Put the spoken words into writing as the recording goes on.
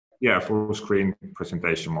Yeah, full screen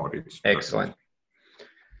presentation mode. Excellent.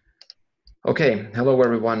 Okay, hello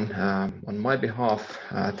everyone. On my behalf,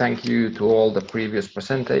 thank you to all the previous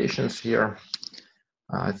presentations here.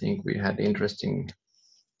 I think we had interesting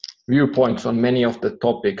viewpoints on many of the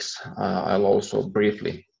topics. I'll also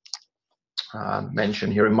briefly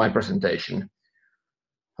mention here in my presentation.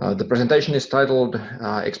 The presentation is titled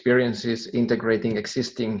Experiences Integrating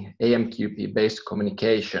Existing AMQP-based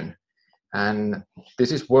Communication. And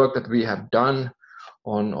this is work that we have done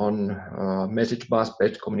on message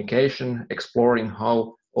bus-based communication, exploring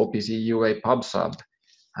how OPC UA PubSub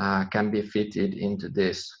can be fitted into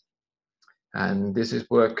this. And this is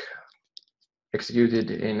work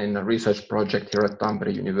executed in a research project here at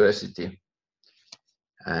Tampere University.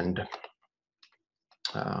 And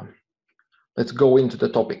let's go into the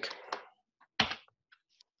topic.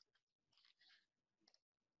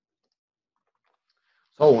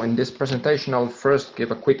 So in this presentation, I'll first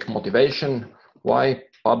give a quick motivation why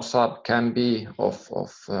PubSub can be of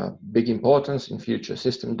big importance in future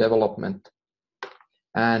system development.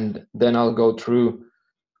 And then I'll go through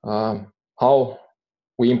how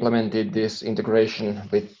we implemented this integration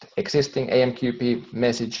with existing AMQP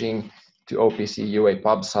messaging to OPC UA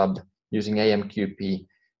PubSub using AMQP,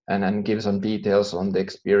 and then give some details on the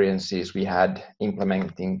experiences we had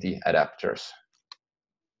implementing the adapters.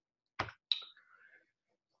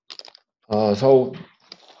 So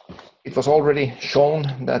it was already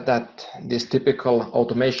shown that this typical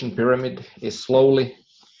automation pyramid is slowly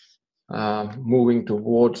moving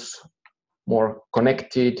towards more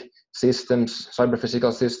connected systems,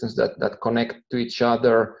 cyber-physical systems that connect to each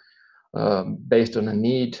other based on a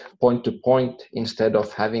need, point to point, instead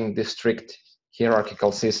of having this strict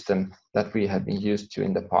hierarchical system that we have been used to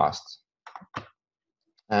in the past.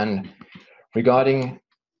 And regarding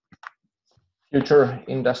future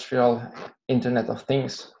industrial Internet of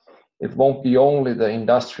Things, it won't be only the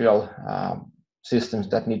industrial systems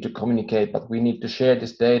that need to communicate, but we need to share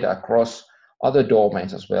this data across other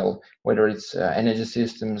domains as well, whether it's energy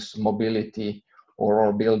systems, mobility,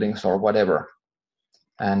 or buildings or whatever.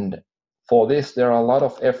 And for this, there are a lot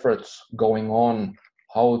of efforts going on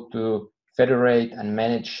how to federate and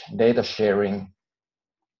manage data sharing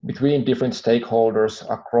between different stakeholders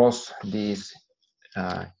across these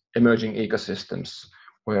emerging ecosystems,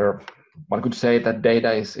 where one could say that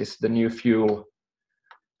data is the new fuel,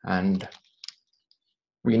 and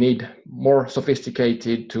we need more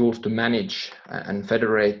sophisticated tools to manage and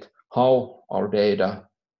federate how our data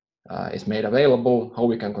is made available, how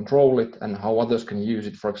we can control it, and how others can use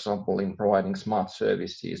it, for example, in providing smart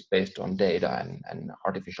services based on data and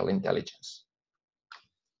artificial intelligence.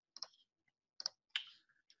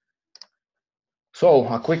 So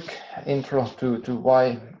a quick intro to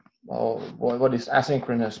why, what is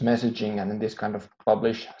asynchronous messaging and this kind of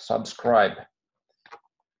publish subscribe.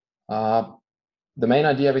 The main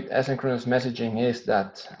idea with asynchronous messaging is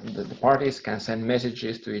that the parties can send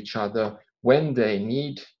messages to each other when they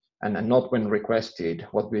need and not when requested,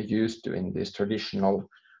 what we're used to in this traditional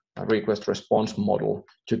request response model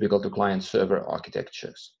typical to client server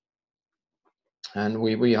architectures. And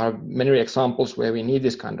we have many examples where we need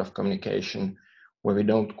this kind of communication, where we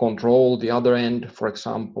don't control the other end, for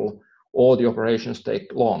example, or the operations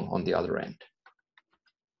take long on the other end.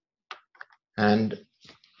 And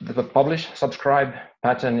the publish subscribe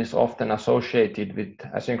pattern is often associated with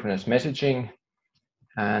asynchronous messaging.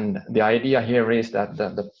 And the idea here is that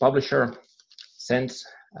the publisher sends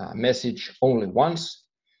a message only once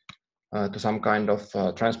to some kind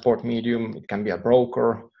of transport medium. It can be a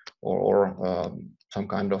broker or some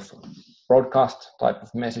kind of broadcast type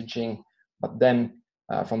of messaging. But then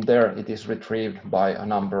from there, it is retrieved by a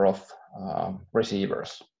number of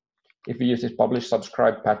receivers. If we use this publish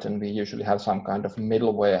subscribe pattern, we usually have some kind of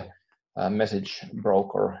middleware message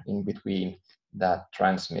broker in between that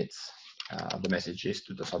transmits the messages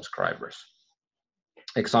to the subscribers.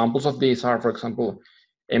 Examples of these are, for example,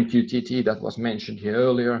 MQTT that was mentioned here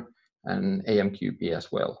earlier, and AMQP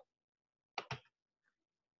as well.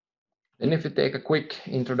 Then if you take a quick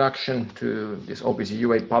introduction to this OPC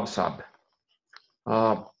UA PubSub,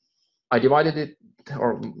 I divided it,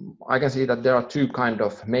 or I can see that there are two kind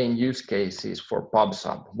of main use cases for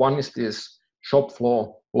PubSub. One is this shop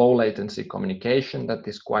floor low latency communication that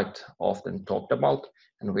is quite often talked about,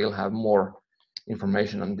 and we'll have more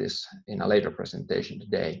information on this in a later presentation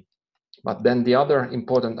today. But then the other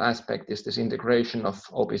important aspect is this integration of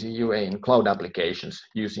OPC UA in cloud applications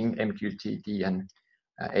using MQTT and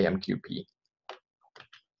AMQP.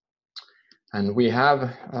 And we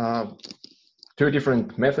have two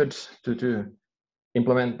different methods to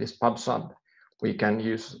implement this PubSub. We can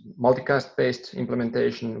use multicast-based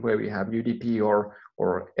implementation where we have UDP or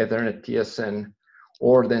Ethernet TSN,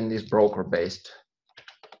 or then this broker-based.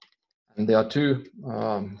 And there are two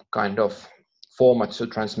kind of formats to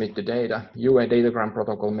transmit the data: UA datagram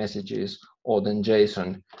protocol messages, or then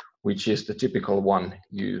JSON, which is the typical one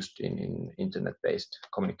used in internet-based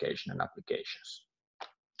communication and applications.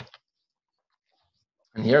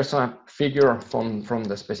 And here's a figure from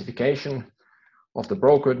the specification of the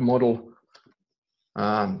brokered model.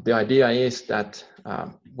 The idea is that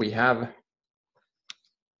we have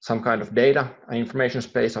some kind of data, an information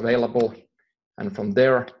space available, and from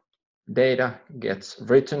there, data gets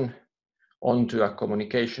written onto a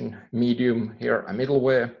communication medium, here a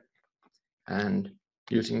middleware, and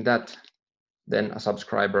using that, then a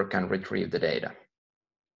subscriber can retrieve the data.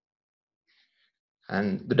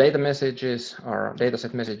 And the data messages or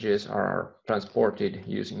dataset messages are transported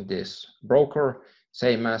using this broker,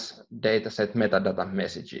 same as dataset metadata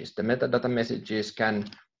messages. The metadata messages can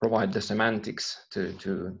provide the semantics to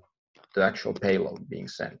the actual payload being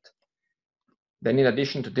sent. Then in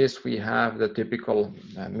addition to this, we have the typical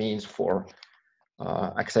means for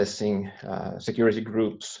accessing security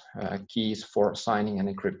groups, keys for signing and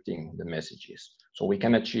encrypting the messages. So we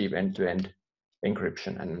can achieve end-to-end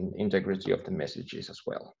encryption and integrity of the messages as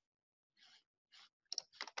well.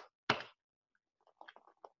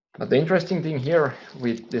 But the interesting thing here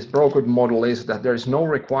with this brokered model is that there is no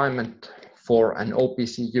requirement for an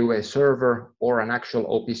OPC UA server or an actual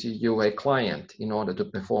OPC UA client in order to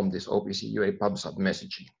perform this OPC UA PubSub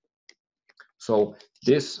messaging. So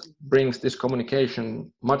this brings this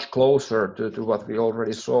communication much closer to what we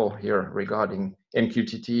already saw here regarding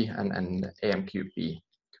MQTT and AMQP,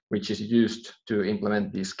 which is used to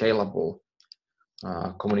implement these scalable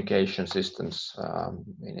communication systems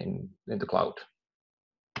in the cloud.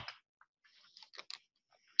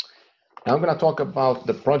 Now I'm going to talk about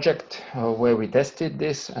the project where we tested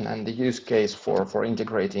this and the use case for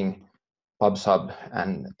integrating PubSub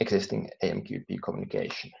and existing AMQP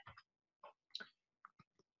communication.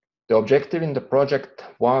 The objective in the project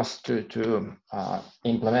was to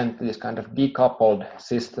implement this kind of decoupled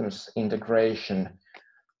systems integration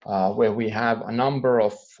where we have a number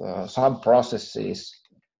of sub-processes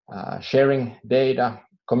sharing data,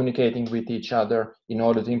 communicating with each other in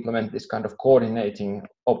order to implement this kind of coordinating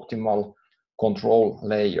optimal control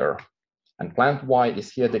layer. And plant-wide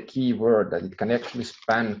is here the key word, that it can actually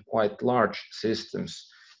span quite large systems,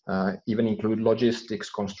 even include logistics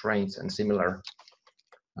constraints and similar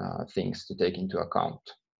things to take into account.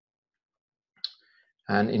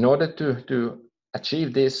 And in order to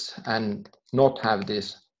achieve this and not have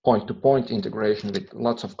this point-to-point integration with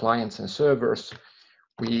lots of clients and servers,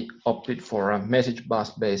 we opted for a message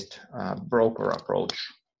bus-based broker approach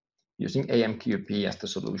using AMQP as the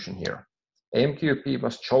solution here. AMQP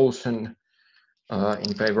was chosen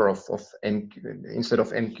in favor of instead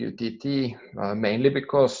of MQTT, mainly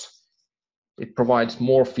because it provides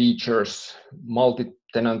more features.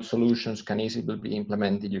 Multi-tenant solutions can easily be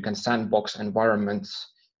implemented. You can sandbox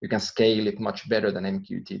environments. You can scale it much better than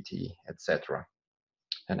MQTT, etc.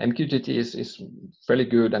 And MQTT is fairly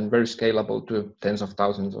good and very scalable to tens of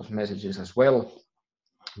thousands of messages as well.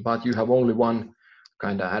 But you have only one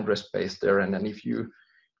kind of address space there. And then if you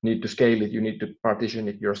need to scale it, you need to partition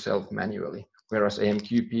it yourself manually. Whereas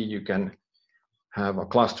AMQP, you can have a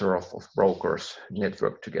cluster of brokers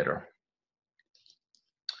networked together.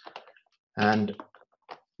 And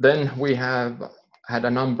then we have had a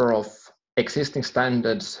number of existing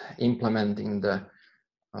standards implementing the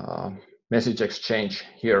message exchange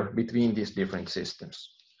here between these different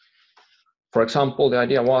systems. For example, the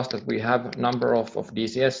idea was that we have a number of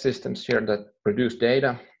DCS systems here that produce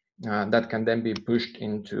data that can then be pushed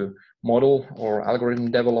into model or algorithm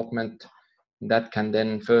development that can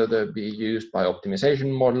then further be used by optimization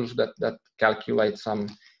models that calculate some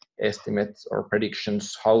estimates or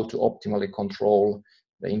predictions how to optimally control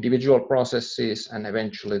the individual processes and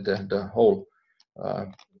eventually the whole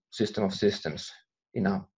system of systems in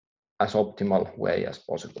a as optimal way as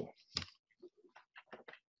possible.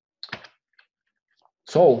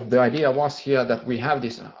 So the idea was here that we have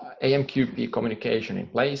this AMQP communication in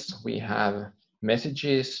place. We have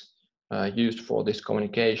messages used for this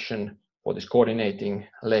communication, for this coordinating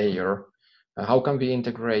layer. How can we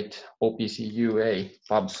integrate OPC UA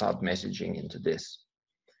PubSub messaging into this?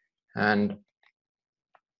 And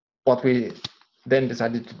what we then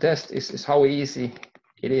decided to test is how easy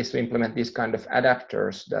it is to implement these kind of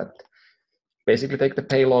adapters that basically take the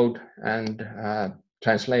payload and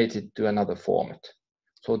translate it to another format.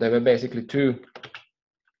 So there were basically two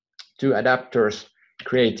adapters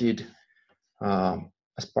created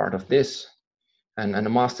as part of this. and a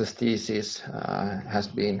master's thesis has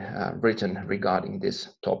been written regarding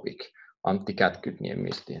this topic. Antti Kätkytniemi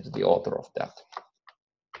is the author of that.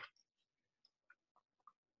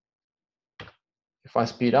 If I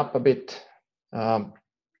speed up a bit,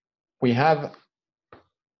 we have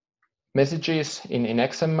messages in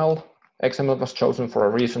XML. XML was chosen for a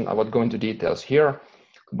reason. I won't go into details here,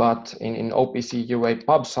 but in OPC UA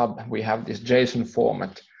PubSub, we have this JSON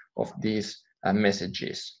format of these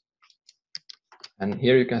messages. And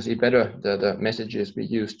here you can see better the messages we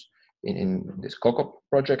used in this COCOP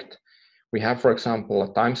project. We have, for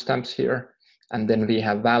example, timestamps here, and then we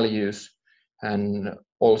have values and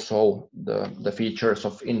also the features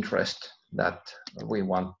of interest that we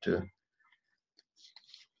want to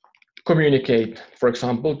communicate, for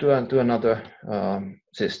example, to another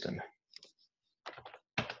system.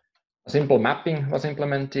 A simple mapping was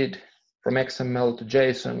implemented from XML to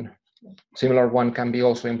JSON. Similar one can be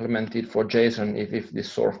also implemented for JSON if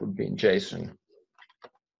this source would be in JSON.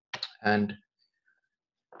 And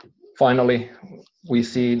finally, we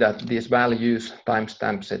see that these values,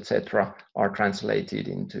 timestamps, etc., are translated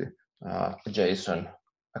into JSON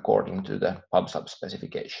according to the PubSub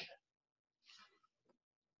specification.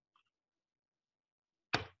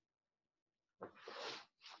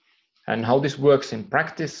 And how this works in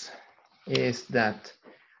practice is that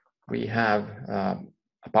we have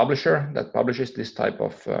a publisher that publishes this type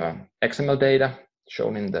of XML data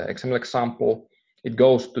shown in the XML example. It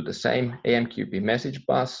goes to the same AMQP message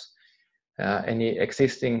bus. Any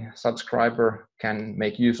existing subscriber can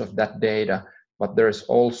make use of that data, but there is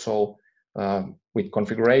also, with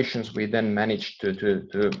configurations, we then manage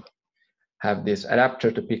to have this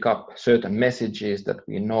adapter to pick up certain messages that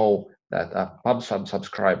we know that a PubSub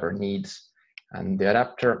subscriber needs. And the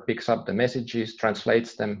adapter picks up the messages,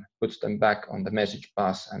 translates them, puts them back on the message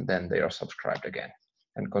bus, and then they are subscribed again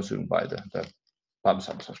and consumed by the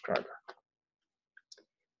PubSub subscriber.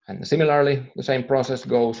 And similarly, the same process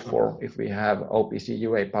goes for if we have OPC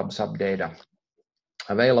UA PubSub data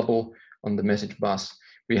available on the message bus,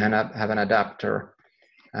 we have an adapter,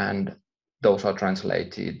 and those are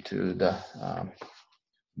translated to the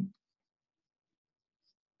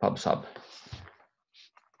PubSub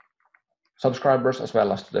subscribers as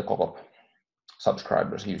well as to the COCOP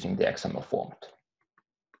subscribers using the XML format.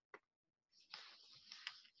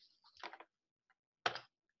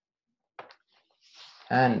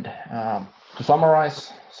 And to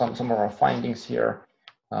summarize some of our findings here,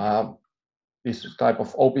 this type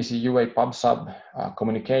of OPC UA PubSub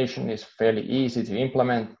communication is fairly easy to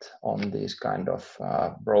implement on these kind of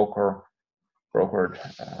brokered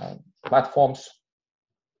platforms.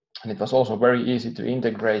 And it was also very easy to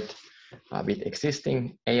integrate with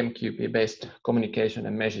existing AMQP-based communication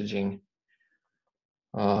and messaging.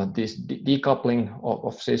 This decoupling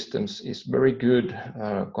of systems is very good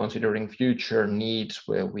considering future needs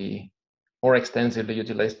where we more extensively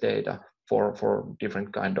utilize data for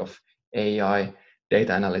different kind of AI,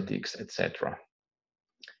 data analytics, etc.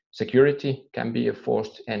 Security can be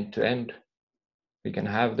enforced end-to-end. We can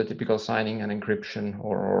have the typical signing and encryption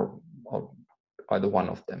or either one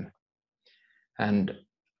of them. And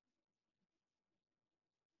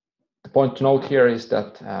the point to note here is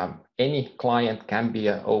that any client can be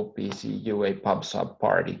an OPC UA PubSub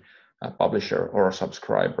party, a publisher or a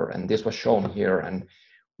subscriber, and this was shown here. And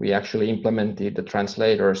we actually implemented the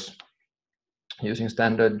translators using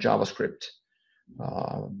standard JavaScript,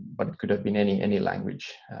 but it could have been any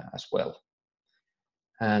language as well.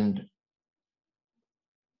 And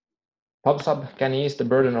PubSub can ease the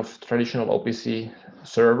burden of traditional OPC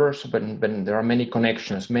servers when there are many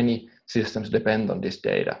connections, many systems depend on this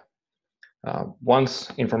data.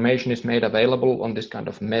 Once information is made available on this kind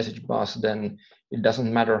of message bus, then it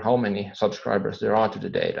doesn't matter how many subscribers there are to the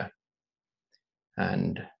data.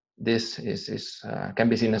 And this can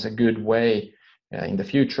be seen as a good way in the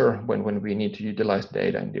future when we need to utilize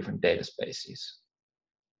data in different data spaces.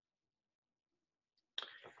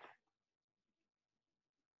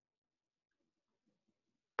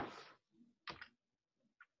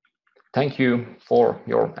 Thank you for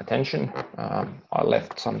your attention. I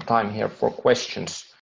left some time here for questions.